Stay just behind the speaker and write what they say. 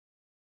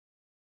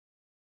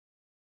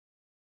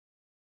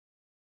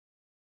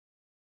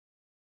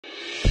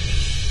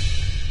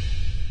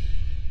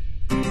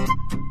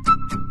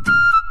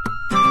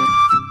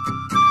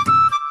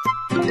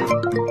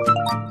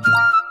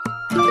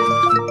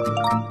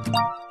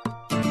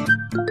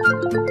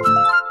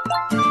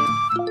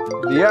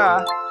ದಿಯಾ.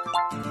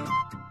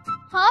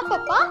 ಹಾ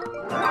ಪಪ್ಪ.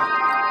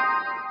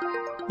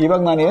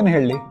 ಇವಾಗ ನಾನು ಏನು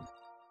ಹೇಳಿ?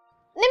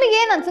 ನಿಮಗೆ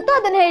ಏನ್ ಅನ್ಸುತ್ತೋ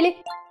ಅದನ್ನ ಹೇಳಿ.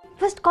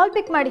 ಫಸ್ಟ್ ಕಾಲ್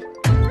ಪಿಕ್ ಮಾಡಿ.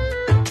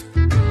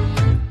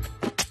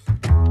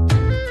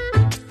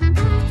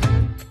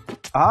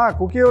 ಹಾ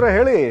ಕುಕಿಯವರ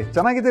ಹೇಳಿ,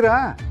 ಚೆನ್ನಾಗಿದ್ದೀರಾ?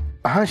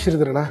 ಹಾ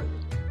ಶ್ರೀಧರಣ್ಣ,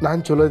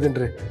 ನಾನು ಚಲೋ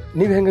ಇದ್ದೀನ್ರಿ.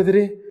 ನೀವು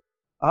ಹೆಂಗದಿರಿ?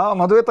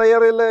 ಮದುವೆ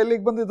ತಯಾರಿ ಎಲ್ಲ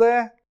ಎಲ್ಲಿಗೆ ಬಂದಿದೆ?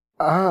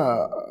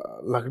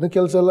 ಲಗ್ನ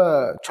ಕೆಲಸ ಎಲ್ಲ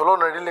ಚಲೋ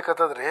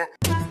ನಡಿಲಿಕ್ಕತ್ತದ್ರಿ.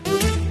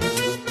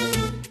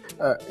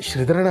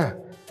 ಶ್ರೀಧರಣ್ಣ,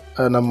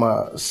 ನಮ್ಮ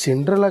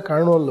ಸಿಂಡ್ರೆಲ್ಲ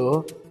ಕಾಣುವಲ್ಲು,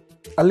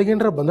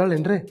 ಅಲ್ಲಿಗೇನ್ರ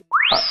ಬಂದಾಳೇನ್ರಿ?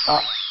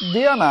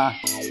 ದಿಯಾನ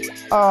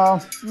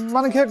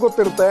ನನಗೆ ಹೇಗೆ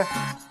ಗೊತ್ತಿರುತ್ತೆ?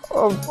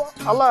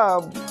 ಅಲ್ಲ,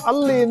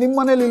 ಅಲ್ಲಿ ನಿಮ್ಮ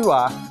ಮನೇಲಿ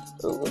ಇಲ್ವಾ?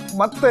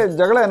 ಮತ್ತೆ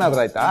ಜಗಳ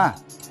ಏನಾದ್ರೂ ಆಯ್ತಾ?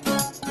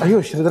 ಅಯ್ಯೋ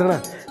ಶ್ರೀಧರಣ್ಣ,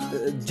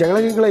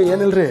 ಜಗಳ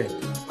ಏನಿಲ್ರಿ.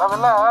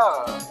 ನಾವೆಲ್ಲ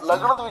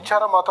ಲಗ್ನದ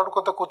ವಿಚಾರ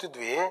ಮಾತಾಡ್ಕೊತ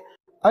ಕೂತಿದ್ವಿ.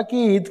 ಆಕಿ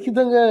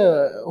ಇದ್ಕಿದ್ದಂಗೆ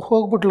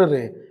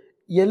ಹೋಗ್ಬಿಟ್ಲರಿ.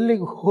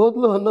 ಎಲ್ಲಿಗೆ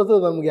ಹೋದ್ಲು ಅನ್ನೋದು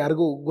ನಮ್ಗೆ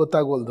ಯಾರಿಗೂ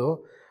ಗೊತ್ತಾಗೋಲ್ದು.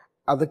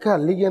 ಅದಕ್ಕೆ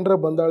ಅಲ್ಲಿಗೇನ್ರ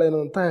ಬಂದಾಳೇನೋ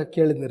ಅಂತ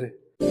ಕೇಳಿದ್ನಿ ರೀ.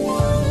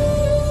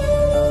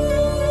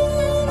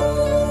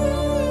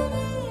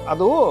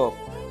 ಅದು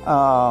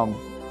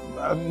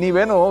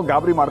ನೀವೇನು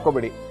ಗಾಬರಿ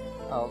ಮಾಡ್ಕೋಬೇಡಿ.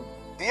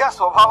 ದಿಯಾ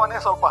ಸ್ವಭಾವನೇ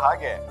ಸ್ವಲ್ಪ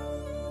ಹಾಗೆ.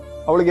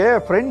 ಅವಳಿಗೆ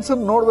ಫ್ರೆಂಡ್ಸ್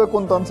ನೋಡ್ಬೇಕು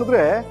ಅಂತ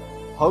ಅನ್ಸಿದ್ರೆ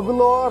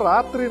ಹಗಲೋ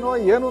ರಾತ್ರಿನೋ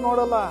ಏನು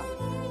ನೋಡಲ್ಲ,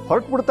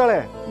 ಹೊರಟ್ಬಿಡ್ತಾಳೆ.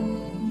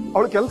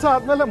 ಅವಳ ಕೆಲಸ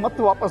ಆದ್ಮೇಲೆ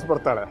ಮತ್ತೆ ವಾಪಸ್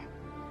ಬರ್ತಾಳೆ.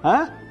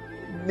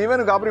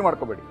 ನೀವೇನು ಗಾಬರಿ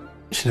ಮಾಡ್ಕೋಬೇಡಿ.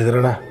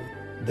 ಶ್ರೀಧರಣ್ಣ,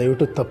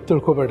 ದಯವಿಟ್ಟು ತಪ್ಪು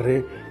ತಿಳ್ಕೊಬೇಡ್ರಿ.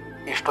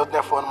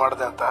 ಇಷ್ಟೊತ್ತನೇ ಫೋನ್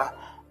ಮಾಡಿದೆ ಅಂತ.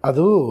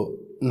 ಅದು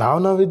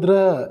ನಾವಿದ್ರ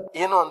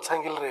ಏನು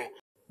ಅನ್ಸಂಗಿಲ್ರಿ.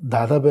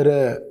 ದಾದಾ ಬೇರೆ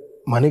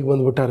ಮನೆಗೆ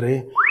ಬಂದ್ಬಿಟ್ಟಾರ್ರಿ.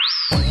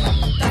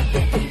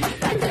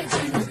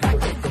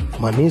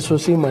 ಮನಿ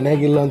ಸೊಸಿ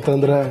ಮನ್ಯಾಗಿಲ್ಲ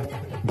ಅಂತಂದ್ರೆ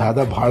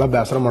ದಾದಾ ಭಾಳ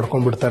ಬೇಸರ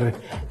ಮಾಡ್ಕೊಂಡ್ಬಿಡ್ತಾರ್ರಿ.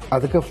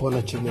 ಅದಕ್ಕೆ ಫೋನ್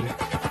ಹಚ್ಚಿದ್ದೀನಿ.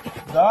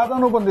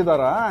 ದಾದಾನು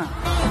ಬಂದಿದ್ದಾರಾ?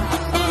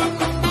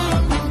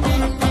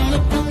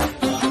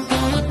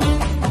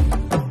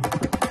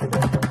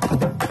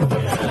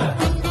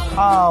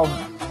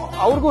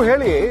 ಅವ್ರಿಗೂ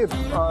ಹೇಳಿ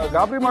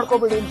ಗಾಬರಿ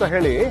ಮಾಡ್ಕೋಬೇಡಿ ಅಂತ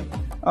ಹೇಳಿ.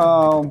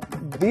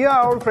 ದಿಯಾ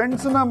ಅವಳ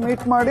ಫ್ರೆಂಡ್ಸ್ನ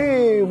ಮೀಟ್ ಮಾಡಿ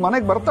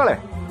ಮನೆಗೆ ಬರ್ತಾಳೆ.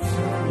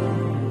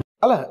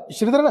 ಅಲ್ಲ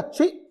ಶ್ರೀಧರಣ್ಣ,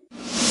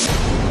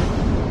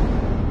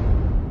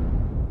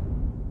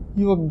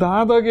 ಇವಾಗ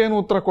ದಾದಾಗ ಏನು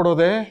ಉತ್ತರ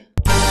ಕೊಡೋದೆ?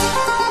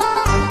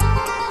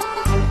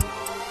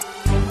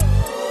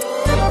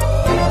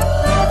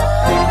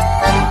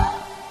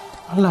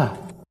 ಅಲ್ಲ,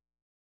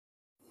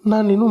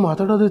 ನಾನಿನ್ನೂ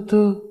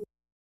ಮಾತಾಡೋದಿತ್ತು,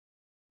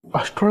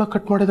 ಅಷ್ಟರೊಳಗೆ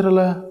ಕಟ್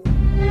ಮಾಡಿದ್ರಲ್ಲ.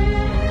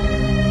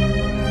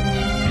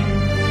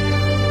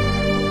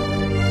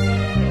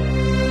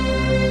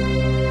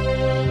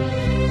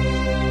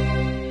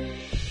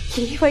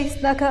 ಈ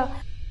ವಯಸ್ಸಿನಾಗ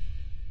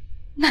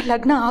ನಾ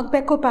ಲಗ್ನ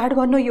ಆಗ್ಬೇಕೋ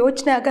ಬೇಡವೋ ಅನ್ನೋ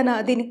ಯೋಚನೆ ಆಗ ನಾ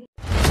ಅದೀನಿ.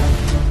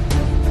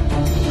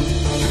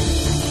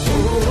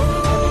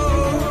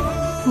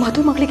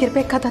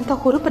 ಮದುಮಗಳಿಗಿರ್ಬೇಕಾದಂಥ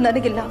ಹುರುಪು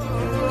ನನಗಿಲ್ಲ.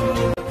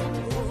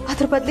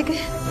 ಅದ್ರ ಬದಲಿಗೆ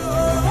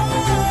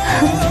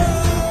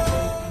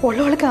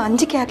ಒಳ್ಳೊಳಗ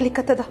ಅಂಜಿಕೆ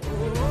ಆಗ್ಲಿಕ್ಕತ್ತದ.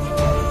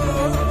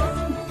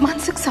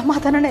 ಮನ್ಸಿಗೆ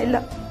ಸಮಾಧಾನನೇ ಇಲ್ಲ.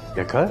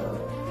 ಯಾಕ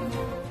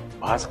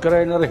ಭಾಸ್ಕರ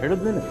ಏನಾರು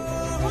ಹೇಳಿದ್ನೇನೆ?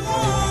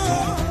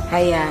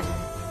 ಅಯ್ಯ,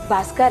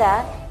 ಭಾಸ್ಕರ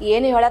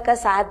ಏನು ಹೇಳಕ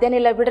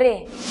ಸಾಧ್ಯನಿಲ್ಲ ಬಿಡ್ರಿ.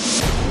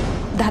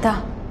 ದಾದಾ,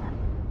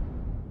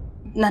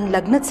 ನನ್ನ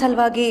ಲಗ್ನದ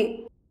ಸಲುವಾಗಿ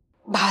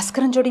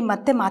ಭಾಸ್ಕರನ್ ಜೋಡಿ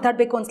ಮತ್ತೆ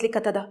ಮಾತಾಡ್ಬೇಕು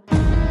ಅನ್ಸ್ಲಿಕ್ಕತ್ತದ.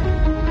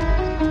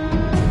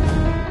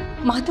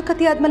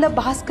 ಮಾತುಕತೆ ಆದ್ಮೇಲೆ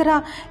ಭಾಸ್ಕರ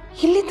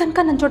ಇಲ್ಲಿ ತನಕ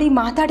ನನ್ನ ಜೋಡಿ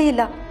ಮಾತಾಡೇ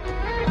ಇಲ್ಲ.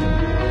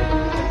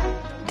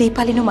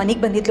 ದೀಪಾಲಿನೂ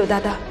ಮನೆಗೆ ಬಂದಿದ್ಲು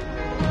ದಾದಾ.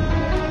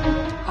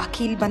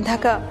 ಆಕಿ ಇಲ್ಲಿ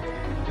ಬಂದಾಗ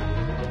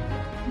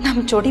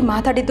ನಮ್ಮ ಜೋಡಿ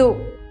ಮಾತಾಡಿದ್ದು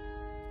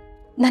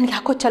ನನ್ಗೆ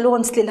ಯಾಕೋ ಚಲೋ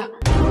ಅನ್ಸ್ಲಿಲ್ಲ.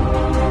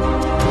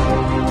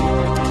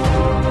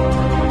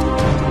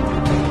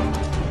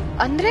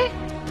 ಅಂದ್ರೆ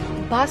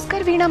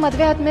ಭಾಸ್ಕರ್ ವೀಣಾ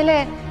ಮದ್ವೆ ಆದ್ಮೇಲೆ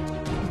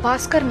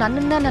ಭಾಸ್ಕರ್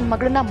ನನ್ನನ್ನ ನನ್ನ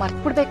ಮಗಳನ್ನ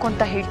ಮರ್ತ್ಬಿಡ್ಬೇಕು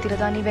ಅಂತ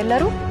ಹೇಳ್ತಿರದ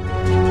ನೀವೆಲ್ಲರೂ?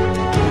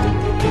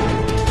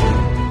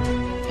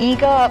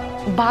 ಈಗ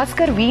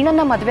ಭಾಸ್ಕರ್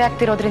ವೀಣನ್ನ ಮದ್ವೆ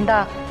ಆಗ್ತಿರೋದ್ರಿಂದ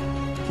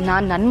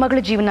ನಾನ್ ನನ್ನ ಮಗಳ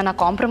ಜೀವನನ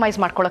ಕಾಂಪ್ರಮೈಸ್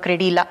ಮಾಡ್ಕೊಳಕ್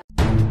ರೆಡಿ ಇಲ್ಲ.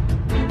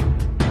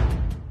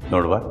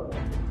 ನೋಡುವ,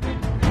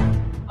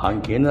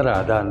 ಹಂಗೇನಾರ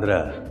ಅದ ಅಂದ್ರ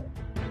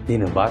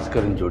ನೀನು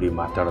ಭಾಸ್ಕರನ್ ಜೋಡಿ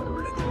ಮಾತಾಡೋದು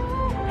ಒಳ್ಳೇದು.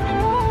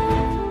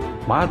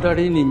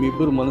 ಮಾತಾಡಿ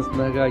ನಿಮ್ಮಿಬ್ಬರು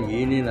ಮನಸ್ಸಿನಾಗ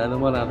ಏನೇನು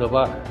ಅನುಮಾನ ಅದವ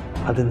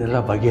ಅದನ್ನೆಲ್ಲ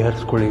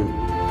ಬಗೆಹರಿಸ್ಕೊಳ್ಳಿ.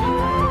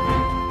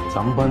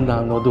 ಸಂಬಂಧ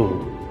ಅನ್ನೋದು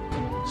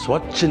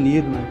ಸ್ವಚ್ಛ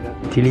ನೀರಿನಾಗ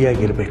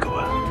ತಿಳಿಯಾಗಿರ್ಬೇಕವ.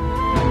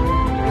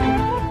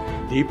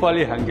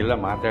 ದೀಪಾಲಿ ಹಂಗೆಲ್ಲ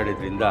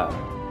ಮಾತಾಡಿದ್ರಿಂದ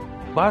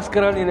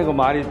ಭಾಸ್ಕರ ನಿನಗೆ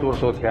ಮಾರಿ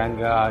ತೋರಿಸೋದು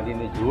ಹ್ಯಾಂಗ,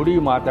 ನಿನ್ನ ಜೋಡಿ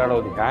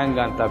ಮಾತಾಡೋದು ಹ್ಯಾಂಗ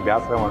ಅಂತ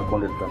ಬೇಸರ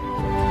ಮಾಡ್ಕೊಂಡಿರ್ತಾನೆ.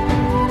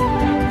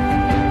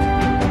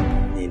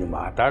 ನೀನು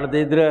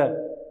ಮಾತಾಡದೇ ಇದ್ರೆ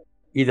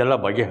ಇದೆಲ್ಲ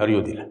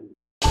ಬಗೆಹರಿಯೋದಿಲ್ಲ.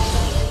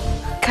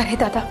 ಖರೆ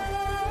ದಾದಾ,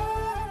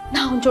 ನಾ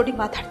ಅವನ ಜೋಡಿ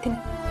ಮಾತಾಡ್ತೀನಿ.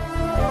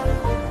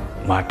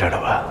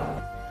 ಮಾತಾಡವ,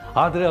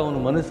 ಆದರೆ ಅವನ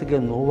ಮನಸ್ಸಿಗೆ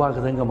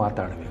ನೋವಾಗದಂಗೆ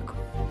ಮಾತಾಡಬೇಕು.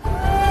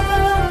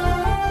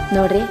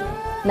 ನೋಡ್ರಿ,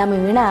 ನಮ್ಮ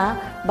ವೀಣಾ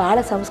ಭಾಳ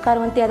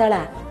ಸಂಸ್ಕಾರವಂತಿ ಅದಾಳ.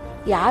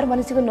 ಯಾರ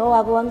ಮನಸ್ಸಿಗೂ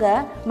ನೋವಾಗುವಂಗ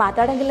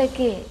ಮಾತಾಡಂಗಿಲ್ಲ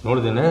ಆಕಿ.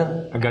 ನೋಡಿದೇನೆ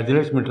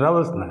ಗಜಲಕ್ಷ್ಮಿ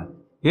ಟ್ರಾವೆಲ್ಸ್ನ?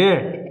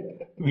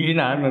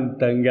 ವೀಣಾ ನನ್ನ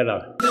ತಂಗ್ಯದ.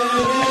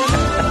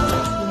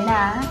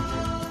 ವೀಣಾ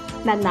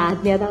ನನ್ನ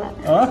ಆಜ್ಞೆ ಅದಾಳ.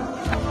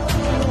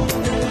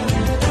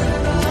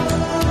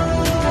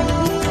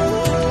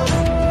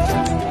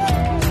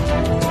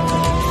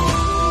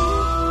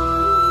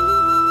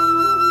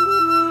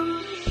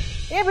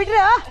 ಬಿಡ್ರಿ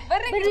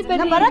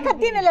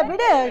ಬರಕತ್ತೀನಲ್ಲ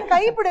ಬಿಡು,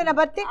 ಕೈ ಬಿಡು, ನಾ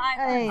ಬರ್ತೀನಿ.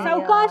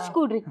 ಸಾವಕಾಶ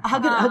ಕೂಡ್ರಿ.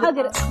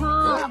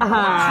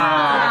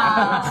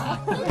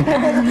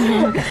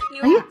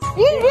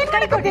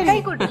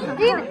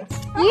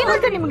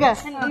 ಏನಂತ ನಿಮ್ಗ?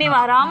 ನೀವ್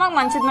ಆರಾಮಾಗಿ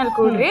ಮನ್ಸಿದ ಮೇಲೆ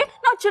ಕೂಡ್ರಿ,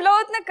 ನಾವ್ ಚಲೋ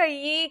ಹೊತ್ನ ಕೈ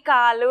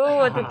ಕಾಲು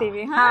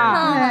ಓದ್ತೀವಿ.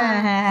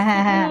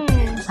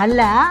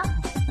 ಅಲ್ಲ,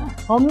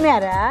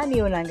 ಒಮ್ಮ್ಯಾರ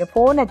ನೀವು ನಂಗೆ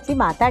ಫೋನ್ ಹಚ್ಚಿ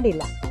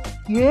ಮಾತಾಡಿಲ್ಲ,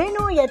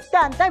 ಏನು ಎತ್ತ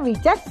ಅಂತ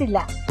ವಿಚಾರಿಸಿಲ್ಲ.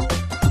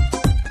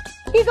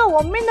 ಈಗ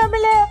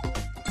ಒಮ್ಮಿಂದೊಮ್ಮೆಲೆ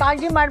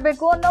ಕಾಳಜಿ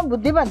ಮಾಡ್ಬೇಕು ಅನ್ನೋ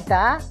ಬುದ್ಧಿ ಬಂತ?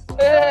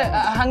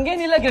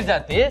 ಹಂಗೇನಿಲ್ಲ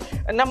ಗಿರ್ಜಾತಿ,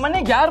 ನಮ್ಮ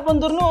ಮನೆಗೆ ಯಾರು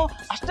ಬಂದ್ರು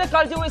ಅಷ್ಟೇ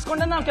ಕಾಳಜಿ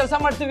ವಹಿಸ್ಕೊಂಡೆ ನಾವು ಕೆಲಸ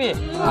ಮಾಡ್ತೀವಿ.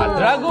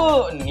 ಅದ್ರಾಗೂ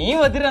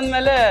ನೀವ್ ಅದಿರ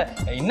ಅಂದ್ಮೇಲೆ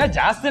ಇನ್ನ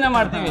ಜಾಸ್ತಿನ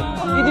ಮಾಡ್ತೀವಿ.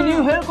 ಇದು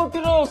ನೀವು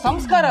ಹೇಳ್ಕೊಟ್ಟಿರೋ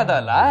ಸಂಸ್ಕಾರ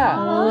ಅದಲ್ಲ.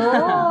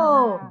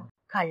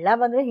 ಕಳ್ಳ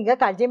ಬಂದ್ರೆ ಹಿಂಗ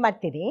ಕಾಳಜಿ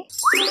ಮಾಡ್ತೀರಿ?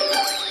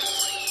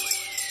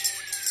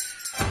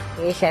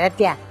 ಏ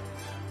ಶರತ್ಯ,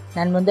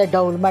 ನನ್ ಮುಂದೆ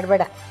ಡೌಲ್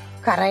ಮಾಡ್ಬೇಡ,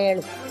 ಕರ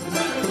ಹೇಳು.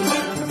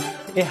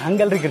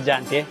 ಹಂಗಲ್ರಿ ಗಿರ್ಜಾ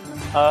ಆಂಟಿ,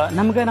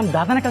 ನಮ್ಗೆ ನಮ್ಮ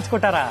ದಾದನ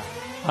ಕಲ್ಸ್ಕೊಟ್ಟಾರ.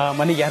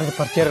 ಮನೆಗೆ ಯಾರಾದ್ರು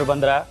ಪರಿಚಯರು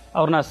ಬಂದ್ರ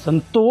ಅವ್ರನ್ನ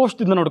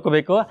ಸಂತೋಷದಿಂದ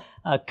ನೋಡ್ಕೋಬೇಕು,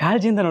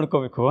 ಕಾಳಜಿಯಿಂದ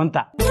ನೋಡ್ಕೋಬೇಕು ಅಂತ.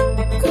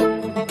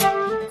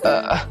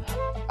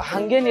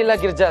 ಹಂಗೇನಿಲ್ಲ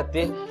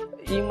ಗಿರ್ಜಾತಿ,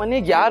 ಈ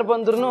ಮನೆಗೆ ಯಾರು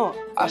ಬಂದ್ರು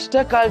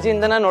ಅಷ್ಟೇ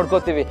ಕಾಳಜಿಯಿಂದನ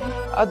ನೋಡ್ಕೋತೀವಿ.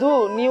 ಅದು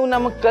ನೀವು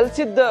ನಮಗ್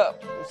ಕಲ್ಸಿದ್ದ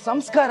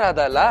ಸಂಸ್ಕಾರ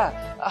ಅದಲ್ಲ,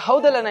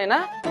 ಹೌದಲ್ಲ ನೈನಾ?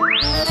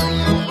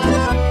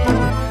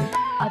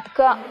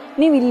 ಅದ್ಕ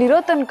ನೀವ್ ಇಲ್ಲಿರೋ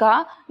ತನಕ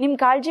ನಿಮ್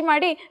ಕಾಳಜಿ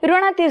ಮಾಡಿ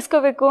ಋಣ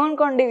ತೀರ್ಸ್ಕೋಬೇಕು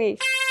ಅನ್ಕೊಂಡಿವಿ.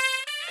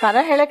 ಕರ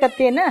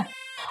ಹೇಳಕತ್ತೇನ?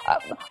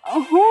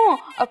 ಹ್ಞೂ,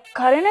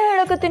 ಖರೇನೆ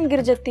ಹೇಳಕತ್ತೀನಿ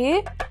ಗಿರ್ಜತಿ.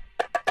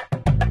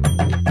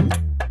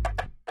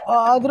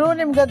 ಆದ್ರೂ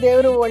ನಿಮ್ಗ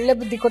ದೇವ್ರು ಒಳ್ಳೆ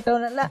ಬುದ್ಧಿ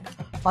ಕೊಟ್ಟವನಲ್ಲ,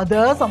 ಅದ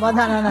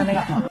ಸಮಾಧಾನ ನನಗ.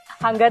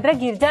 ಹಂಗಾದ್ರೆ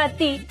ಗಿರ್ಜಾ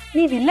ಅತ್ತಿ,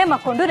 ನೀವ್ ಇಲ್ಲೇ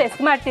ಮಕ್ಕೊಂಡು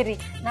ರೆಸ್ಟ್ ಮಾಡ್ತೀರಿ,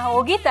 ನಾ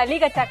ಹೋಗಿ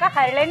ತಲಿಗೆ ಹಚ್ಚಾಕ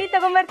ಹರಳೆಣ್ಣಿ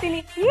ತಗೊಂಬರ್ತೀನಿ.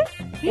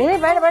 ಏ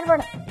ಬೇಡ ಬೇಡ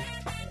ಬೇಡ,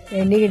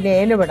 ಎಣ್ಣಿಗಿಣ್ಣೆ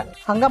ಏನು ಬೇಡ,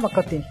 ಹಂಗ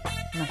ಮಕ್ಕೋತೀನಿ.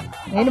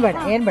 ಏನು ಬೇಡ,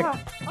 ಏನ್ ಬೇಡ,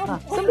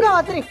 ಸುಮ್ನೆ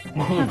ಆತ್ರಿ.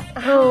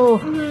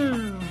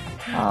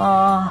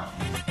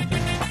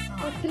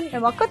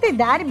 ಮಕ್ಕೋತಿ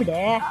ದಾರಿ ಬಿಡೆ.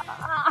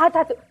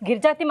 ಆತಾತು,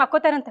 ಗಿರ್ಜಾತಿ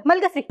ಮಕ್ಕೋತಾರಂತ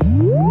ಮಲ್ಗಸ್ರಿ.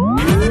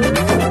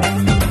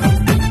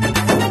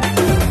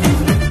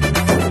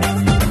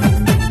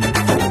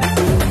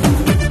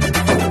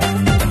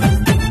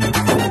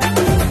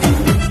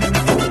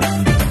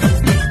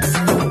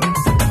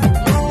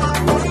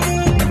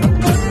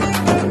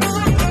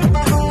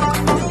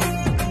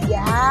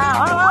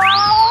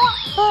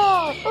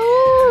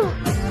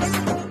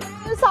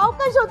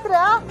 ಸಾವಕಾಶ ಹೋತ್ರ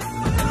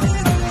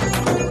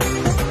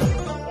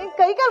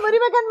ಕೈಕಾಲು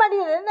ಮುರಿಬೇಕಂತ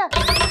ಮಾಡಿದ್ರೇನ?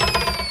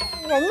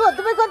 ಹೆಂಗ್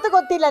ಒತ್ತಬೇಕು ಅಂತ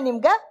ಗೊತ್ತಿಲ್ಲ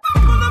ನಿಮ್ಗ?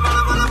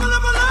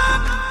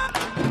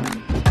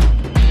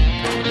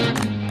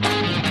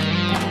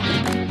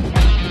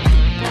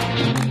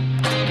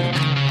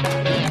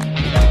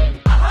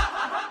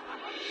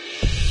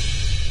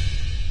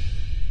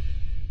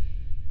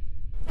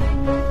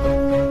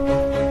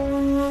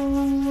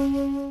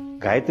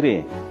 ಗಾಯತ್ರಿ,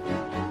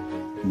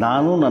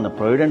 ನಾನು ನನ್ನ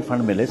ಪ್ರಾವಿಡೆಂಟ್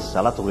ಫಂಡ್ ಮೇಲೆ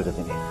ಸಾಲ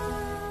ತಗೊಳಿಕತ್ತೀನಿ,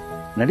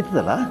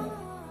 ನಡೀತದಲ್ಲ?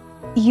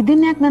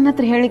 ಇದನ್ನ ಯಾಕೆ ನನ್ನ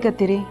ಹತ್ರ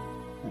ಹೇಳಿಕತ್ತೀರಿ?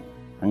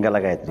 ಹಂಗಲ್ಲ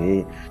ಗಾಯತ್ರಿ,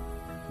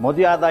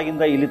 ಮದುವೆ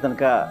ಆದಾಗಿಂದ ಇಲ್ಲಿ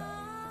ತನಕ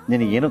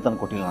ನಿನಗೇನು ತಂದು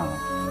ಕೊಟ್ಟಿಲ್ಲ. ನಾನು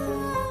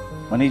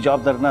ಮನೆ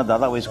ಜವಾಬ್ದಾರಿನ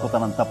ದಾದಾ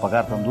ವಹಿಸ್ಕೋತಾನಂತ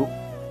ಪಗಾರ ತಂದು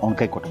ಅವನ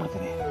ಕೈ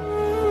ಕೊಟ್ಬಿಡ್ತೀನಿ.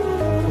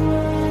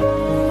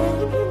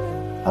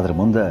 ಅದ್ರ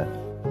ಮುಂದೆ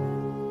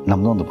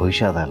ನಮ್ದೊಂದು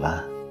ಭವಿಷ್ಯ ಅದಲ್ಲ.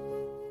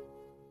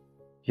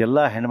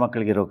 ಎಲ್ಲ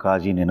ಹೆಣ್ಮಕ್ಳಿಗಿರೋ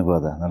ಕಾಳಜಿ ನಿನಗೂ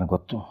ಅದ, ನನಗೆ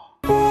ಗೊತ್ತು.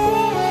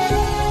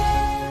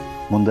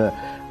 ಮುಂದೆ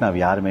ನಾವು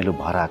ಯಾರ ಮೇಲೂ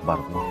ಭಾರ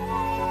ಆಗಬಾರ್ದು.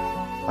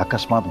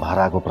 ಅಕಸ್ಮಾತ್ ಭಾರ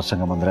ಆಗೋ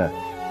ಪ್ರಸಂಗ ಬಂದ್ರೆ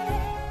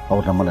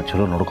ಅವ್ರು ನಮ್ಮನ್ನು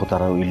ಚಲೋ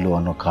ನೋಡ್ಕೋತಾರೋ ಇಲ್ಲೋ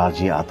ಅನ್ನೋ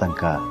ಕಾಳಜಿ,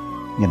 ಆತಂಕ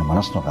ನಿನ್ನ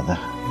ಮನಸ್ಸಿನಾಗದ.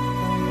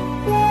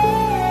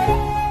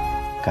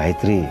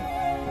 ಗಾಯತ್ರಿ,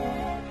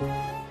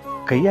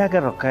 ಕೈಯಾಗ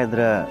ರೊಕ್ಕ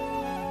ಇದ್ರೆ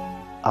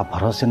ಆ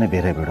ಭರವಸೆನೇ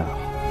ಬೇರೆ ಬಿಡು.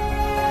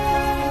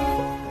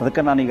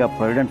 ಅದಕ್ಕೆ ನಾನೀಗ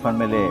ಪ್ರಾವಿಡೆಂಟ್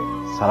ಫಂಡ್ ಮೇಲೆ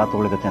ಸಾಲ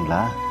ತಗೊಳಿಕತ್ತೇನಲ್ಲ,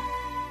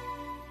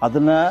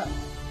 ಅದನ್ನು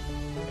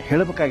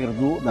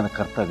ಹೇಳಬೇಕಾಗಿರೋದು ನನ್ನ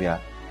ಕರ್ತವ್ಯ.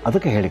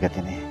 ಅದಕ್ಕೆ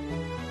ಹೇಳಿಕತ್ತೀನಿ,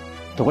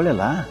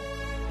 ತಗೊಳ್ಳಲ್ಲ?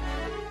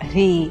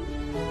 ರೀ,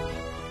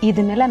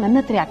 ಇದನ್ನೆಲ್ಲ ನನ್ನ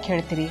ಹತ್ರ ಯಾಕೆ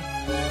ಹೇಳ್ತೀರಿ?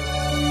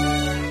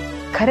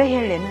 ಖರೆ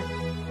ಹೇಳೇನ,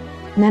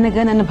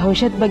 ನನಗೆ ನನ್ನ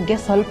ಭವಿಷ್ಯದ ಬಗ್ಗೆ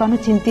ಸ್ವಲ್ಪನೂ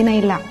ಚಿಂತಿನೇ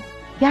ಇಲ್ಲ.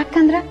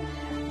 ಯಾಕಂದ್ರೆ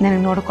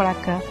ನನಗೆ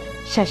ನೋಡ್ಕೊಳಕ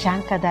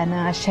ಶಶಾಂಕ್ ಅದಾನ,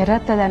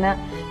 ಶರತ್ ಅದಾನ,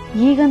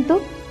 ಈಗಂತೂ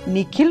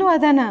ನಿಖಿಲು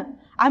ಅದಾನ.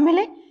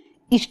 ಆಮೇಲೆ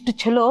ಇಷ್ಟು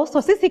ಚಲೋ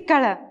ಸೊಸೆ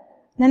ಸಿಕ್ಕಾಳ.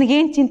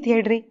 ನನಗೇನು ಚಿಂತೆ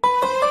ಹೇಳ್ರಿ?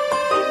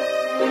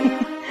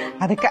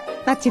 ಅದಕ್ಕೆ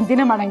ನಾ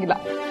ಚಿಂತೆನೇ ಮಾಡಂಗಿಲ್ಲ.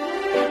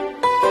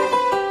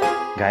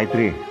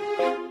 ಗಾಯತ್ರಿ,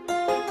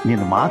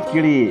 ನಿನ್ನ ಮಾತು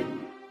ಕೇಳಿ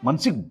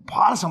ಮನ್ಸಿಗೆ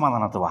ಭಾಳ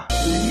ಸಮಾಧಾನ ಆತವ.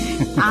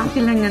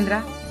 ಆತಿಲ್ಲ ಹಂಗಂದ್ರ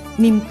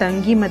ನಿಮ್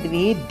ತಂಗಿ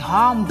ಮದ್ವಿ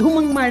ಧಾಮ್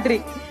ಧೂಮಂಗ್ ಮಾಡ್ರಿ.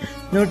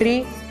 ನೋಡ್ರಿ,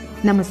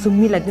 ನಮ್ಮ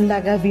ಸುಮ್ಮಿ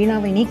ಲಗ್ನದಾಗ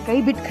ವೀಣಾವಣಿ ಕೈ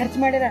ಬಿಟ್ಟು ಖರ್ಚು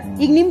ಮಾಡ್ಯಾರ.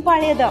 ಈಗ ನಿಮ್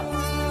ಪಾಳಿ ಅದ.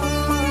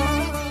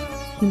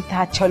 ಇಂಥ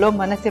ಚಲೋ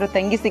ಮನಸ್ಸಿರೋ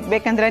ತಂಗಿ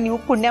ಸಿಗ್ಬೇಕಂದ್ರ ನೀವು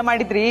ಪುಣ್ಯ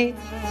ಮಾಡಿದ್ರಿ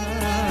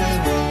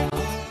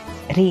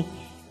ರೀ.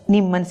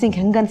 ನಿಮ್ ಮನ್ಸಿಗೆ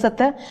ಹೆಂಗ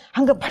ಅನ್ಸತ್ತ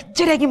ಹಂಗ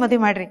ಭರ್ಜರಿಯಾಗಿ ಮದ್ವೆ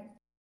ಮಾಡ್ರಿ.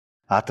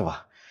 ಆತವ,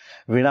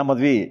 ವೀಣಾ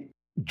ಮದ್ವಿ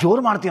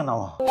ಜೋರು ಮಾಡ್ತೀವಿ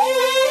ನಾವು.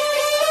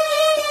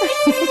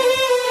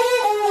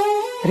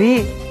 ರೀ,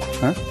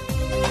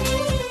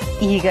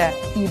 ಈಗ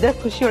ಇದ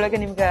ಖುಷಿಯೊಳಗೆ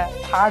ನಿಮ್ಗ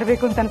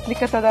ಹಾಡ್ಬೇಕು ಅಂತ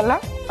ಅನ್ಸ್ಲಿಕ್ಕತ್ತದಲ್ಲ?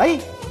 ಐ,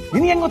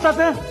 ನಿನ್ ಹೆಂಗ್ ಗೊತ್ತಾತ?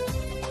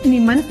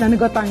 ನಿಮ್ ಮನ್ಸ್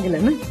ನನಗೆ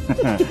ಗೊತ್ತಾಗಿಲ್ಲನ?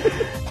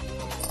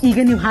 ಈಗ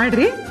ನೀವು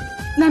ಹಾಡ್ರಿ,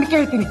 ನಾನು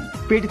ಕೇಳ್ತೀನಿ.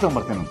 ಪೇಟಿ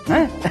ತಗೊಂಬರ್ತೇನೆ.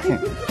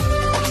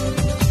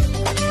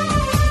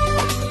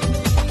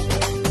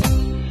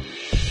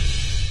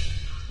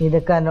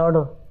 ಇದಕ್ಕ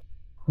ನೋಡು,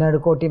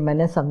 ನಡುಕೋಟಿ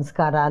ಮನೆ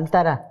ಸಂಸ್ಕಾರ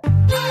ಅಂತಾರ.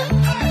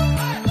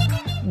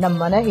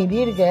 ನಮ್ಮನೆ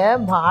ಹಿರಿಯರಿಗೆ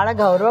ಬಹಳ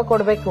ಗೌರವ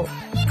ಕೊಡ್ಬೇಕು.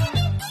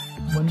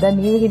 ಮುಂದೆ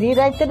ನೀವು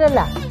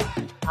ಹಿರಿಯರಾಗ್ತಿರಲ್ಲ,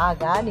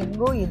 ಆಗ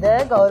ನಿಮ್ಗೂ ಇದ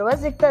ಗೌರವ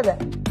ಸಿಗ್ತದ.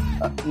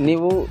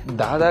 ನೀವು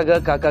ದಾದಾಗ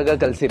ಕಾಕಾಗ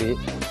ಕಲ್ಸಿರಿ,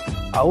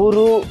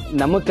 ಅವರು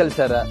ನಮಗ್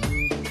ಕಲ್ಸಾರ.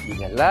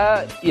 ಇದೆಲ್ಲ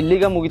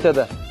ಇಲ್ಲಿಗ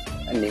ಮುಗಿತದ.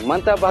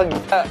 ನಿಮ್ಮಂತ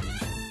ಭಾಗ್ಯ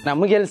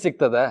ನಮಗೆಲ್ಲಿ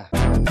ಸಿಗ್ತದ?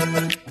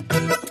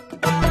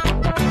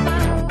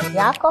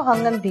 ಯಾಕೋ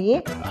ಹಂಗಂತಿ?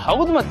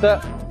 ಹೌದು, ಮತ್ತ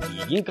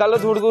ಈಗಿನ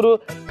ಕಾಲದ ಹುಡುಗರು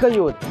ಕೈ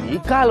ಒತ್ತಿ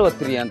ಕಾಲು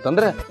ಒತ್ತಿರಿ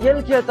ಅಂತಂದ್ರ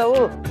ಎಲ್ಲಿ ಕೇಳ್ತಾವು?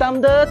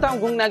 ತಾವ್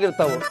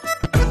ಗುಂಗ್ನಾಗಿರ್ತಾವು.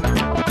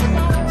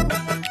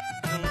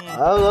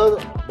 ಹೌದೌದು,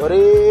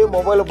 ಬರೀ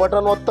ಮೊಬೈಲ್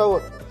ಬಟನ್ ಒತ್ತಾವು.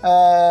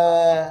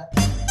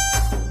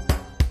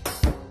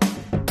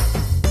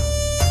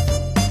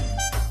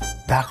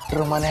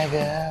 ಡಾಕ್ಟರ್ ಮನ್ಯಾಗ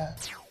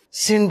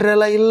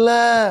ಸಿಂಡ್ರೆಲ್ಲ ಇಲ್ಲ.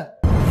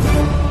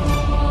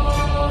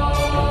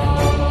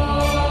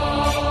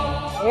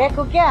 ಏ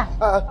ಕುಕ್ಯ,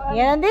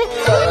 ಏನಂದಿ?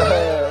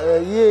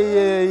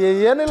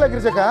 ಏನಿಲ್ಲ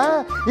ಗಿರ್ಜಕ,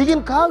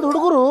 ಈಗಿನ ಕಾಲದ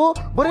ಹುಡುಗರು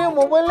ಬರೀ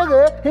ಮೊಬೈಲ್ನಾಗ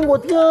ಹಿಂಗ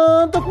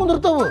ಒತ್ಕೊಂತ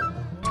ಕುಂದಿರ್ತಾವು.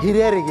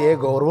 ಹಿರಿಯರಿಗೆ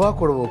ಗೌರವ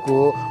ಕೊಡ್ಬೇಕು,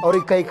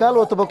 ಅವ್ರಿಗೆ ಕೈಕಾಲು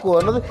ಒತ್ತಬೇಕು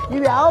ಅನ್ನೋದು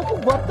ಇವು ಯಾವಕ್ಕೂ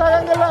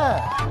ಗೊತ್ತಾಗಂಗಿಲ್ಲ.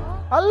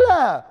 ಅಲ್ಲ,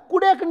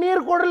 ಕುಡಿಯಕ್ಕೆ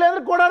ನೀರು ಕೊಡ್ರಲಿ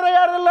ಅಂದ್ರೆ ಕೊಡಾರ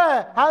ಯಾರಲ್ಲ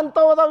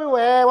ಅಂತವದಾವ ಇವು.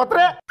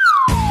 ಒತ್ರೆ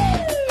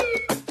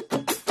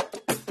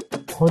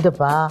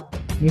ಹೌದಪ್ಪ,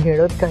 ನೀವು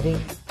ಹೇಳೋದು ಕರಿ.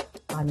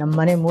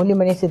 ನಮ್ಮನೆ ಮೂಲಿ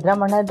ಮನೆ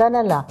ಸಿದ್ದರಾಮಣ್ಣ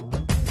ಇದ್ದಾನಲ್ಲ,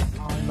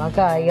 ಮಗ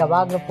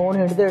ಯಾವಾಗಲೂ ಫೋನ್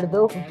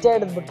ಹಿಡಿದು ಹುಚ್ಚ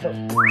ಹಿಡಿದ್ಬಿಟ್ರು.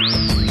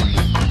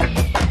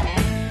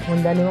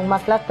 ಮುಂದೆ ನಿಮಗೆ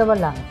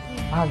ಮಕ್ಳಾಗ್ತಾವಲ್ಲ,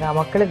 ಆಗ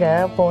ಮಕ್ಳಿಗೆ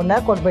ಫೋನ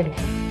ಕೊಡ್ಬೇಡಿ.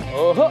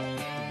 ಓಹೋ,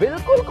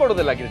 ಬಿಲ್ಕುಲ್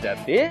ಕೊಡೋದಿಲ್ಲ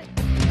ಗಿರಿಜಾತಿ.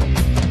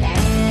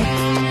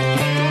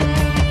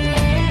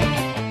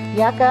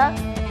 ಯಾಕ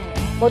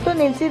ಗೊತ್ತು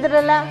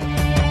ನಿಲ್ಸಿದ್ರಲ್ಲ?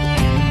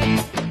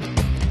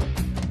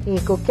 ಈ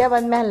ಕುಕ್ಕೆ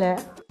ಬಂದ್ಮೇಲೆ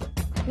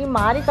ಈ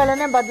ಮಾರಿ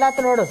ಕಳನೆ ಬದ್ಲಾತ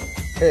ನೋಡು.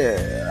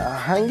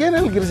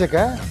 ಹಂಗೇನಿಲ್ಲ ಗಿರ್ಜಕ,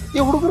 ಈ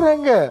ಹುಡುಗರು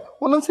ಹೆಂಗ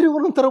ಒಂದೊಂದ್ಸರಿ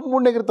ಒಂದೊಂದ್ ತರ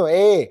ಮೂಡ್ನಾಗಿರ್ತಾವ.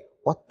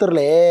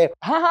 ಒತ್ತರ್ಲೆ.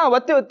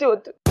 ಒತ್ತಿ ಒತ್ತಿ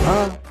ಒತ್ತಿ.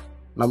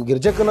 ನಮ್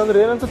ಗಿರ್ಜಕ್ಕನಂದ್ರೆ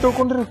ಏನಂತ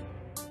ತಿಳ್ಕೊಂಡ್ರಿ?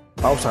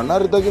 ನಾವು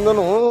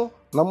ಸಣ್ಣರಿದ್ದಾಗಿಂದನು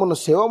ನಮ್ಮನ್ನು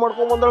ಸೇವಾ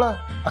ಮಾಡ್ಕೊಂಡ್ ಬಂದಳ.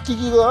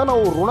 ಅಕ್ಕಿಗೀಗ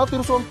ನಾವು ಋಣ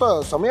ತೀರಿಸುವಂತ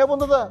ಸಮಯ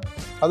ಬಂದದ.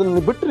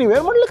 ಅದನ್ನ ಬಿಟ್ಟು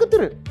ನೀವೇನ್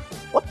ಮಾಡ್ಲಿಕ್ಕತ್ತೀರಿ?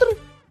 ಒತ್ತರಿ,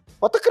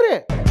 ಒತ್ತಕ್ರಿ.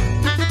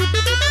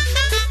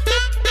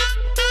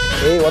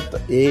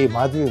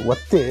 ಮಾಧವಿ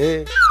ಒತ್ತೆ.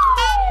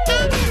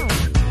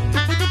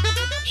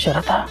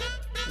 ಶರತ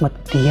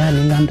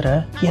ಮತ್ತೀಯಲಿಲ್ಲ ಅಂದ್ರ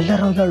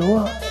ಎಲ್ಲರ ಹೋದಳು.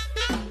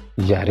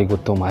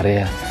 ಯಾರಿಗೊತ್ತು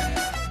ಮಾರೆಯ,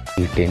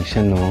 ಈ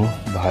ಟೆನ್ಷನ್ನು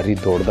ಭಾರಿ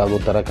ದೊಡ್ಡದಾಗೋ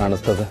ತರ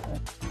ಕಾಣಿಸ್ತದ.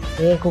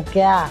 ಏ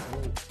ಕುಕ್ಯ,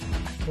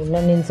 ಇನ್ನು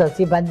ನಿನ್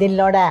ಸೊಸಿ ಬಂದಿಲ್ಲ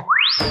ನೋಡ.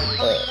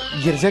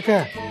 ಗಿರ್ಜಕ,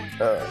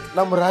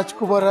 ನಮ್ಮ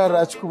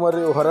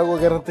ರಾಜ್ಕುಮಾರಿ ಹೊರಗೆ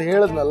ಹೋಗ್ಯಾರ ಅಂತ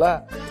ಹೇಳದ್ನಲ್ಲ.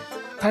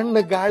 ತಣ್ಣ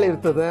ಗಾಳಿ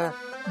ಇರ್ತದ,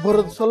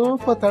 ಬರೋದು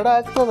ಸ್ವಲ್ಪ ತಡ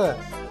ಆಗ್ತದ.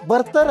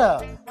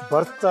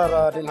 ಬರ್ತಾರ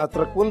ನಿನ್ನ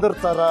ಹತ್ರ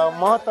ಕುಂದಿರ್ತಾರ,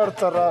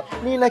 ಮಾತಾಡ್ತಾರ.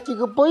 ನೀನ್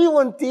ಅಕ್ಕಿಗೆ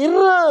ಬೈವಂತ ಇರ.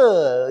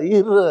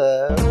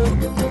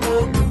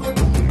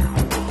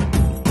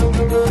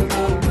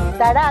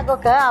 ತಡ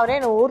ಆಗೋಕ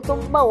ಅವ್ರೇನು ಊರ್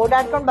ತುಂಬಾ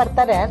ಓಡಾಡ್ಕೊಂಡ್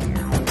ಬರ್ತಾರೆ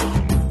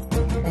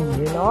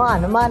ಏನೋ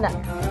ಅನುಮಾನ.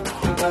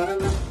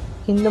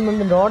 ಹಿಂದೆ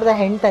ಮುಂದೆ ನೋಡ್ದ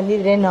ಹೆಣ್ಣು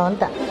ತಂದಿದ್ರೇನೋ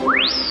ಅಂತ.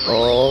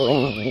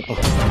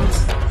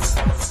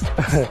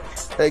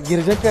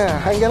 ಗಿರ್ಜಕ್ಕ,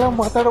 ಹಂಗೆಲ್ಲ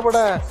ಮಾತಾಡಬೇಡ.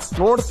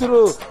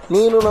 ನೋಡ್ತಿರು,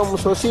 ನೀನು ನಮ್ಮ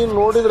ಸೊಸಿ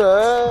ನೋಡಿದ್ರ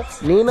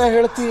ನೀನ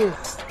ಹೇಳ್ತಿ,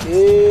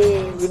 ಏ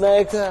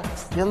ವಿನಾಯಕ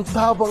ಎಂಥ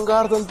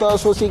ಬಂಗಾರದಂತ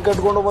ಸೊಸಿ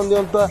ಕಟ್ಕೊಂಡು ಬಂದಿ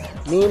ಅಂತ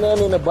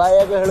ನಿನ್ನ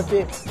ಬಾಯಾಗ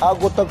ಹೇಳ್ತಿ. ಆಗ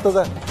ಗೊತ್ತಾಗ್ತದ.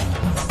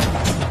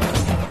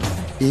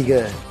 ಈಗ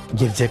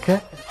ಗಿರ್ಜಕ್ಕ,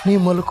 ನೀ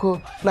ಮಲ್ಕು,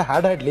 ನಾ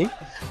ಹಾಡಾಡ್ಲಿ.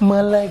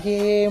 ಮಲಗೆ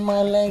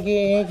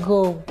ಮಲಗೆ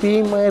ಗೋಪಿ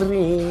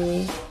ಮರಿ.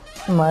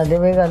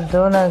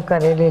 ಮದುವೆಗಂತೂ ನಾನು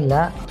ಕರೀಲಿಲ್ಲ,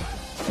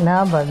 ನಾ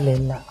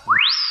ಬರಲಿಲ್ಲ.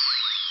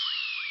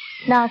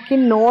 ನಾಕಿ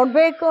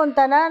ನೋಡ್ಬೇಕು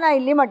ಅಂತಾನ ನಾ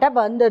ಇಲ್ಲಿ ಮಠ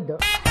ಬಂದದ್ದು.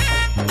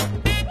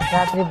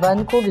 ರಾತ್ರಿ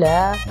ಬಂದ ಕೂಡ್ಲೆ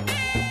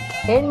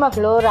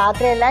ಹೆಣ್ಮಕ್ಳು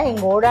ರಾತ್ರಿ ಎಲ್ಲ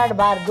ಹಿಂಗೆ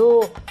ಓಡಾಡಬಾರ್ದು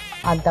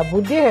ಅಂತ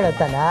ಬುದ್ಧಿ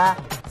ಹೇಳತನ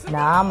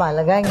ನಾ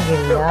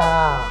ಮಲಗಂಗಿಲ್ಲ.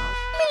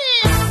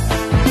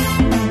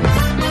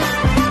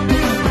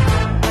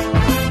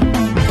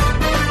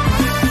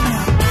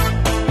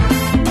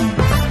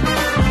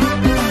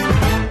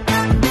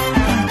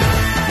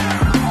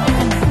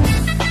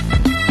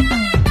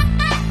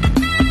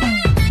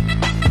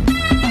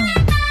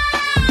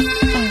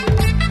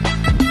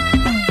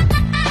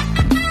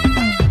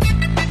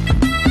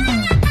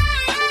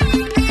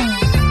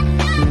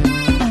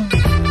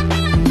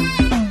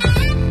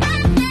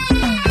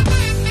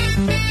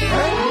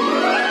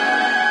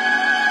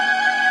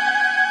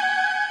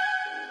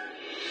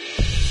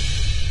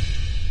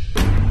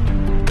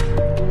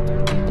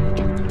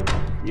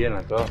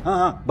 ಏನಾಯ್ತು?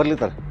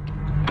 ಬರ್ಲಿತಾರೆ.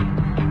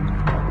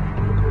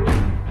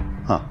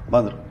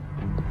 ಬಂದ್ರು.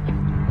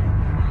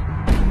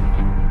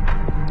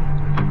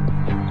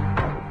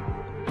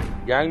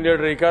 ಗ್ಯಾಂಗ್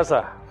ಲೀಡರ್ ವಿಕಾಸ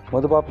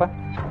ಮಧು ಪಾಪ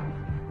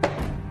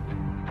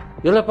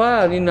ಎಲ್ಲಪ್ಪ,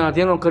 ನಿನ್ನ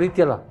ಅದೇನೋ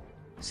ಕರಿತಿಯಲ್ಲ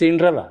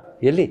ಸಿಂಡ್ರಲ್ಲ,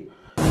 ಎಲ್ಲಿ?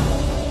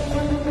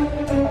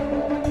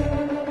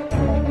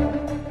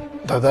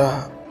 ದಾದಾ,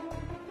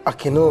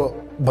 ಆಕಿನೂ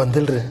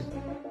ಬಂದಿಲ್ರಿ.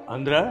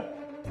 ಅಂದ್ರ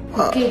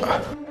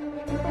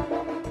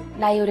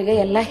ನಾ ಇವರಿಗೆ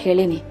ಎಲ್ಲ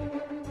ಹೇಳಿನಿ.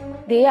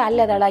 ದೇಹ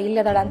ಅಲ್ಲದಾಳ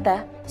ಇಲ್ಲದಾಳ ಅಂತ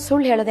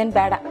ಸುಳ್ಳು ಹೇಳೋದೇನ್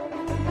ಬೇಡ.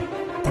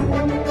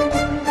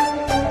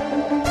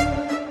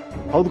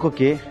 ಹೌದು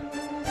ಕೊಕ್ಕಿ,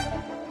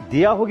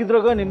 ದಿಯಾ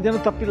ಹೋಗಿದ್ರಾಗ ನಿಮ್ದೇನು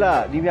ತಪ್ಪಿಲ್ಲ.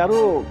 ನೀವ್ಯಾರು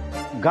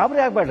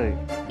ಗಾಬರಿ ಆಗ್ಬೇಡ್ರಿ.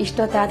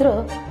 ಇಷ್ಟೊತ್ತಾದ್ರೂ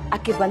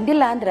ಆಕೆ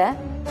ಬಂದಿಲ್ಲ ಅಂದ್ರ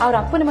ಅವ್ರ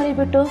ಅಪ್ಪನ ಮನೆ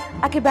ಬಿಟ್ಟು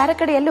ಆಕೆ ಬೇರೆ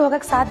ಕಡೆ ಎಲ್ಲಿ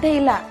ಹೋಗಕ್ ಸಾಧ್ಯ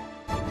ಇಲ್ಲ.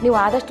 ನೀವು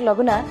ಆದಷ್ಟು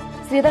ಲಗುನ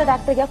ಶ್ರೀಧರ್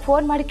ಡಾಕ್ಟರ್ಗೆ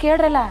ಫೋನ್ ಮಾಡಿ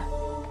ಕೇಳ್ರಲ್ಲ.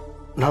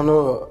 ನಾನು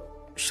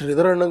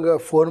ಶ್ರೀಧರ್ ಅಣ್ಣಂಗೆ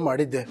ಫೋನ್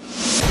ಮಾಡಿದ್ದೆ,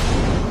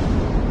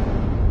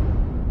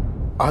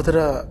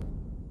 ಆದ್ರೆ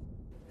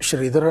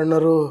ಶ್ರೀಧರ್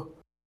ಅಣ್ಣರು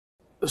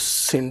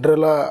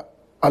ಸಿಂಡ್ರೆಲಾ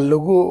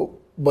ಅಲ್ಲಿಗೂ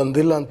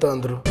ಬಂದಿಲ್ಲ ಅಂತ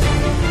ಅಂದರು.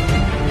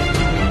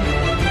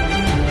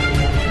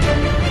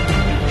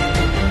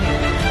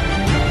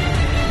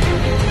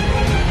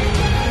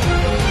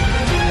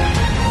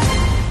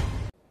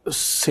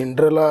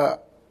 ಸಿಂಡ್ರೆಲಾ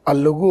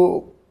ಅಲ್ಲಿಗೂ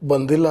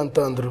ಬಂದಿಲ್ಲ ಅಂತ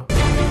ಅಂದರು.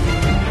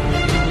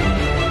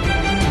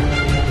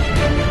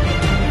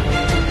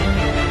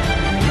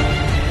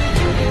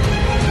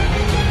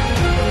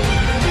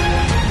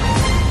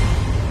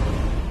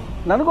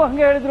 ನನಗೂ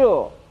ಹಂಗೆ ಹೇಳಿದ್ರು.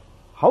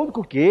 ಹೌದು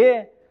ಕುಕ್ಕಿ,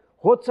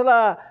 ಹೋದ್ಸಲ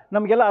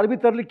ನಮಗೆಲ್ಲ ಅರ್ಬಿ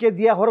ತರಲಿಕ್ಕೆ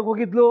ದಿಯಾ ಹೊರಗೆ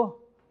ಹೋಗಿದ್ಲು.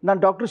 ನಾನು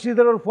ಡಾಕ್ಟರ್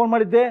ಶ್ರೀಧರ್ ಅವ್ರಿಗೆ ಫೋನ್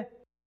ಮಾಡಿದ್ದೆ.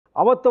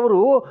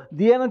 ಅವತ್ತವರು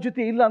ದಿಯಾನ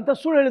ಜೊತೆ ಇಲ್ಲ ಅಂತ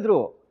ಸುಳ್ಳು ಹೇಳಿದರು.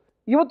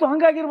 ಇವತ್ತು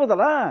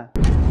ಹಂಗಾಗಿರ್ಬೋದಲ್ಲ?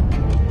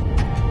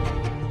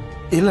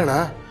 ಇಲ್ಲಣ್ಣ,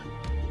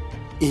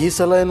 ಈ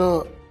ಸಲ ಏನು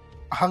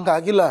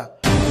ಹಂಗಾಗಿಲ್ಲ.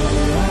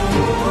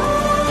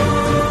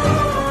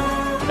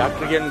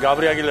 ಡಾಕ್ಟ್ರಿಗೆ ಏನು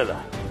ಗಾಬರಿ ಆಗಿಲ್ಲದ?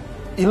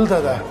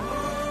 ಇಲ್ದಾಗ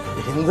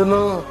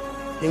ಹಿಂದೂ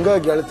ಹಿಂಗ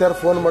ಗೆಳತಿಯಾರು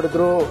ಫೋನ್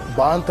ಮಾಡಿದ್ರು,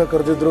 ಬಾ ಅಂತ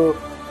ಕರೆದಿದ್ರು,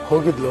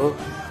 ಹೋಗಿದ್ಲು.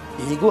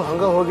 ಈಗೂ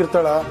ಹಂಗ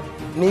ಹೋಗಿರ್ತಾಳ,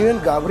 ನೀವೇನು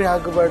ಗಾಬರಿ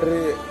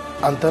ಆಗಬೇಡ್ರಿ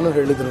ಅಂತಾನು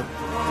ಹೇಳಿದ್ರು.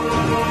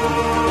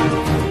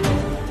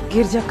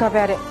 ಗಿರ್ಜಕ್ಕ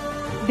ಬ್ಯಾರೆ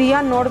ದಿಯಾ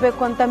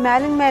ನೋಡ್ಬೇಕು ಅಂತ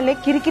ಮ್ಯಾಲಿನ ಮೇಲೆ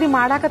ಕಿರಿಕಿರಿ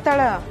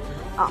ಮಾಡಾಕತ್ತಾಳ.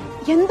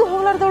 ಎಂದು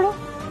ಹೋಗ್ಲಾರ್ದವಳು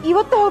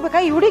ಇವತ್ತು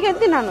ಹೋಗ್ಬೇಕಾ ಈ ಹುಡುಗಿ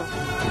ಅಂತಿ ನಾನು.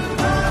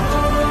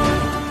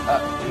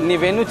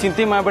 ನೀವೇನು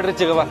ಚಿಂತೆ ಮಾಡ್ಬೇಡ್ರಿ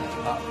ಚಿಗವ್ವ,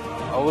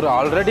 ಅವ್ರು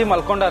ಆಲ್ರೆಡಿ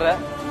ಮಲ್ಕೊಂಡಾರ.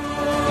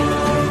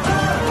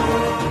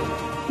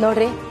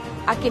 ನೋಡ್ರಿ,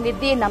 ಆಕೆ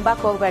ನಿದ್ದೆ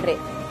ನಂಬಾಕ್ ಹೋಗ್ಬೇಡ್ರಿ.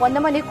 ಒಂದ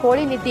ಮನೆ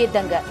ಕೋಳಿ ನಿದ್ದೆ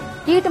ಇದ್ದಂಗ,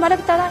 ಈಟ್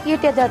ಮಲಗ್ತಾಳ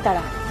ಈಟ್ ಎದ್ದೇಳ್ತಾಳ.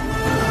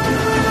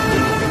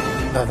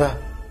 ದಾದಾ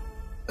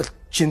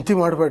ಚಿಂತೆ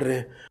ಮಾಡಬೇಡ್ರಿ,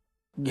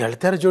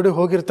 ಗೆಳತಿಯರ ಜೋಡಿ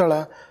ಹೋಗಿರ್ತಾಳ,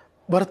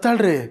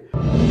 ಬರ್ತಾಳ್ರಿ.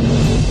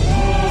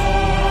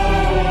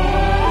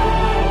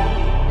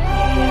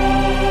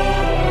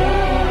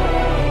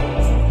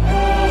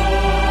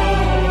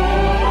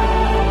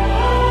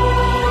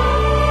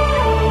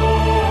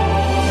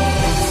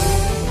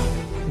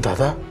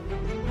 ದಾದಾ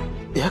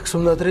ಯಾಕೆ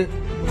ಸುಮ್ಮನಾದ್ರಿ?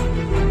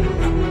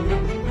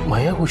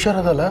 ಮೈಯಾಗ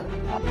ಹುಷಾರದಲ್ಲ?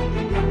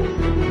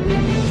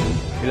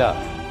 ಇಲ್ಲ,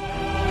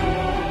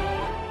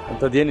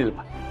 ಅಂಥದ್ದೇನಿಲ್ಲ,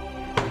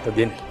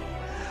 ಅಂಥದ್ದೇನಿಲ್ಲ.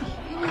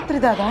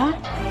 ದಾದಾ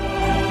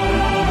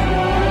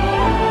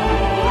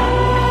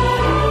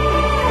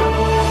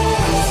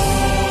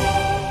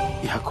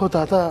ಯಾಕೋ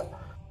ದಾದ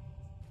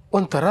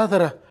ಒಂಥರ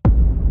ಅದರ.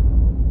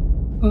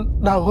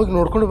 ನಾ ಹೋಗಿ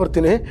ನೋಡ್ಕೊಂಡು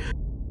ಬರ್ತೀನಿ.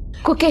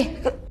 ಕುಕ್ಕೆ,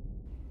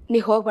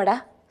 ನೀ ಹೋಗ್ಬೇಡ,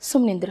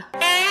 ಸುಮ್ನಿಂದ್ರ.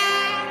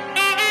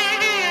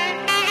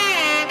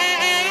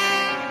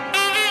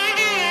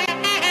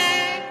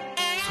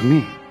 ಸುಮ್ಮಿ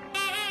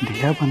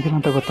ದಿಯಾ ಬಂದಿಲ್ಲ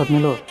ಅಂತ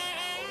ಗೊತ್ತಾದ್ಮೇಲೂ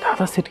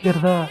ದಾದಾ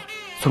ಸಿಟ್ಗಿರ್ದ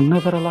ಸುಮ್ಮನೆ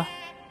ಅದಾರಲ್ಲ,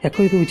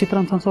 ಯಾಕೋ ಇದು ವಿಚಿತ್ರ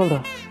ಅಂತ ಅನ್ಸೋಲ್ದ.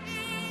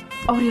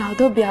 ಅವ್ರು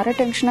ಯಾವುದೋ ಬ್ಯಾರೆ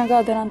ಟೆನ್ಷನಾಗ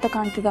ಅದಾರ ಅಂತ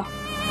ಕಾಣ್ತದ.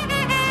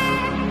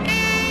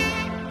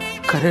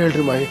 ಖರೆ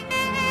ಹೇಳ್ರಿ ಮಾಯಿ,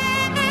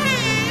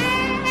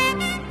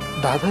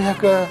 ದಾದಾ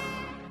ಯಾಕ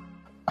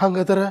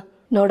ಹಂಗದಾರ?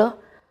 ನೋಡು,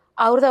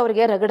 ಅವ್ರದ್ದು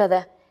ಅವ್ರಿಗೆ ರಗಡದ.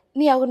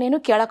 ನೀ ಅವ್ರನ್ನೇನು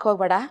ಕೇಳಕ್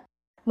ಹೋಗ್ಬೇಡ.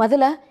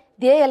 ಮೊದಲ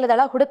ದೇ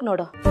ಎಲ್ಲದಳ ಹುಡುಕ್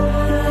ನೋಡು.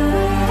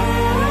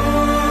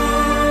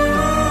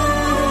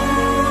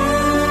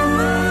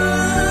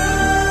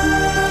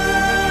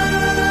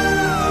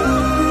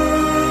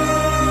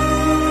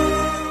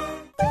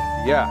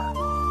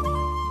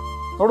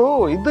 ನೋಡು,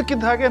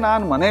 ಇದ್ದಕ್ಕಿದ್ದ ಹಾಗೆ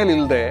ನಾನು ಮನೇಲಿ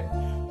ಇಲ್ದೆ,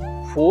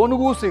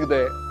 ಫೋನ್ಗೂ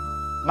ಸಿಗದೆ,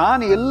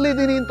 ನಾನು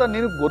ಎಲ್ಲಿದ್ದೀನಿ ಅಂತ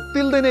ನಿನಗೆ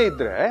ಗೊತ್ತಿಲ್ದೇನೆ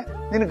ಇದ್ರೆ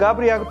ನಿನ್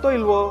ಗಾಬರಿ ಆಗುತ್ತೋ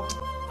ಇಲ್ವೋ?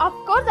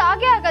 ಅಫ್ಕೋರ್ಸ್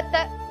ಹಾಗೆ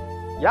ಆಗತ್ತೆ.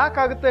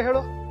 ಯಾಕಾಗುತ್ತೆ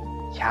ಹೇಳು?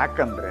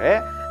 ಯಾಕಂದ್ರೆ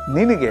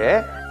ನಿನಗೆ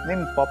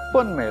ನಿನ್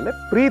ಪಪ್ಪನ ಮೇಲೆ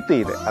ಪ್ರೀತಿ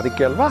ಇದೆ,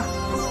 ಅದಕ್ಕೆ ಅಲ್ವಾ?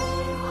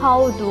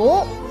 ಹೌದು.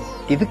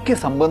 ಇದಕ್ಕೆ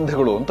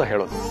ಸಂಬಂಧಗಳು ಅಂತ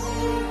ಹೇಳೋದು.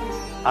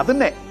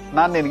 ಅದನ್ನೇ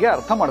ನಾನು ನಿನಗೆ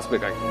ಅರ್ಥ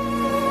ಮಾಡಿಸ್ಬೇಕಾಗಿದೆ.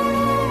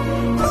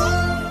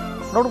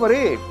 ನೋಡು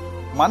ಬರೀ,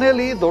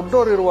 ಮನೆಯಲ್ಲಿ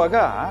ದೊಡ್ಡೋರು ಇರುವಾಗ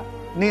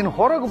ನೀನು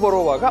ಹೊರಗೆ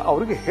ಬರುವಾಗ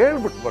ಅವ್ರಿಗೆ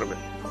ಹೇಳ್ಬಿಟ್ಟು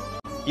ಬರ್ಬೇಕು.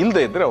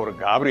 ಇಲ್ಲದೆ ಇದ್ರೆ ಅವ್ರಿಗೆ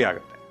ಗಾಬರಿ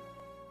ಆಗುತ್ತೆ.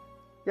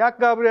 ಯಾಕೆ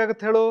ಗಾಬರಿ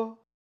ಆಗುತ್ತೆ ಹೇಳು?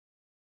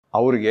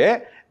 ಅವ್ರಿಗೆ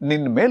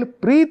ನಿನ್ನ ಮೇಲೆ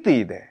ಪ್ರೀತಿ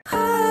ಇದೆ.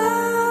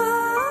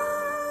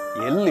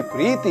 ಎಲ್ಲಿ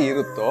ಪ್ರೀತಿ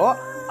ಇರುತ್ತೋ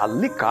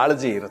ಅಲ್ಲಿ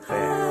ಕಾಳಜಿ ಇರುತ್ತೆ.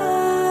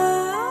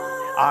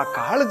 ಆ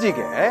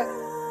ಕಾಳಜಿಗೆ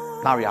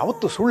ನಾವು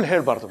ಯಾವತ್ತೂ ಸುಳ್ಳು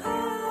ಹೇಳ್ಬಾರ್ದು.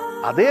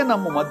 ಅದೇ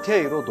ನಮ್ಮ ಮಧ್ಯೆ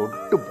ಇರೋ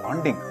ದೊಡ್ಡ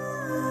ಬಾಂಡಿಂಗ್.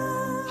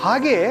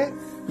 ಹಾಗೆ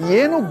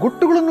ಏನು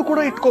ಗುಟ್ಟುಗಳನ್ನು ಕೂಡ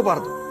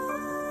ಇಟ್ಕೋಬಾರ್ದು.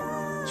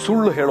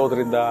 ಸುಳ್ಳು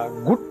ಹೇಳೋದ್ರಿಂದ,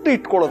 ಗುಟ್ಟು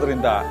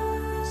ಇಟ್ಕೊಳ್ಳೋದ್ರಿಂದ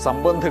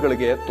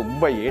ಸಂಬಂಧಗಳಿಗೆ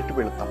ತುಂಬಾ ಏಟು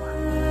ಬೀಳುತ್ತಮ್ಮ.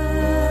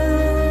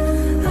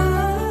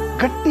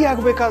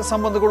 ಗಟ್ಟಿಯಾಗಬೇಕಾದ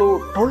ಸಂಬಂಧಗಳು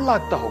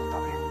ಟೊಳ್ಳಾಗ್ತಾ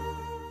ಹೋಗ್ತವೆ.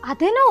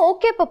 ಅದೇನೋ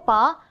ಓಕೆ ಪಪ್ಪ,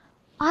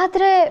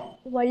 ಆದ್ರೆ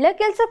ಒಳ್ಳೆ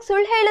ಕೆಲ್ಸಕ್ಕೆ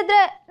ಸುಳ್ಳು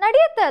ಹೇಳಿದ್ರೆ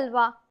ನಡೆಯುತ್ತೆ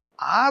ಅಲ್ವಾ?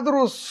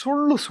 ಆದ್ರೂ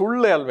ಸುಳ್ಳು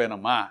ಸುಳ್ಳೇ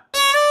ಅಲ್ವೇನಮ್ಮ?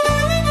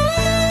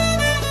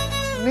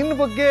 ನಿನ್ನ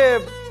ಬಗ್ಗೆ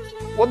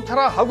ಒಂಥರ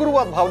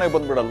ಹಗುರವಾದ ಭಾವನೆ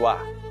ಬಂದ್ಬಿಡಲ್ವಾ?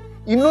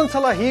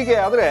 ಇನ್ನೊಂದ್ಸಲ ಹೀಗೆ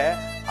ಆದ್ರೆ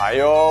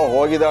ಅಯ್ಯೋ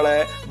ಹೋಗಿದ್ದಾಳೆ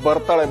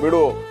ಬರ್ತಾಳೆ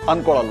ಬಿಡು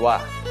ಅನ್ಕೊಳಲ್ವಾ?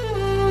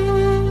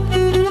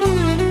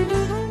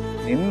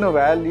 ನಿನ್ನ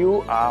ವ್ಯಾಲ್ಯೂ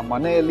ಆ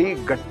ಮನೆಯಲ್ಲಿ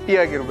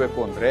ಗಟ್ಟಿಯಾಗಿರ್ಬೇಕು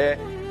ಅಂದ್ರೆ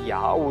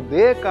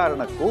ಯಾವುದೇ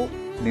ಕಾರಣಕ್ಕೂ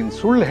ನೀನ್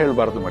ಸುಳ್ಳು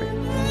ಹೇಳ್ಬಾರ್ದು ಮರಿ.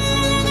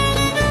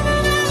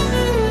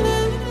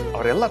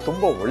 ಅವರೆಲ್ಲ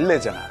ತುಂಬಾ ಒಳ್ಳೆ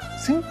ಜನ,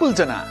 ಸಿಂಪಲ್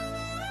ಜನ.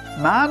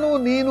 ನಾನು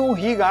ನೀನು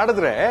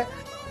ಹೀಗಾಡಿದ್ರೆ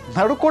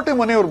ನಡುಕೋಟೆ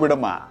ಮನೆಯವ್ರು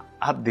ಬಿಡಮ್ಮ,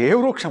 ಆ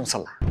ದೇವ್ರು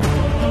ಕ್ಷಮಿಸಲ್ಲ.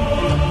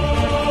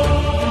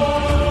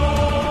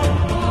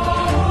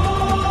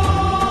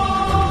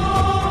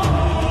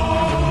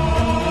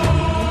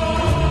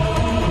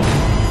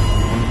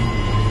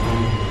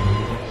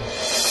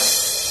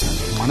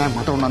 ಮನೆ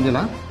ಮಾತಾಡೋಣ ಅಂದಿಲ್ಲ,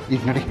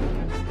 ಈಗ ನಡಿ.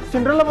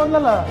 ಸಿಂಡ್ರಲ್ಲ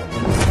ಬಂದಲ್ಲ,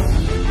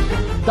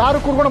 ದಾರು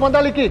ಕುರ್ಕೊಂಡು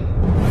ಬಂದಾಳಿಕಿ.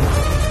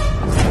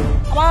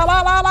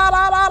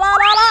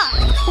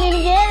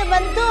 ನಿನ್ಗೇನು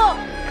ಬಂತು?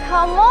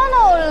 Come on,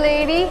 old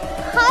lady,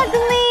 hug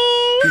me.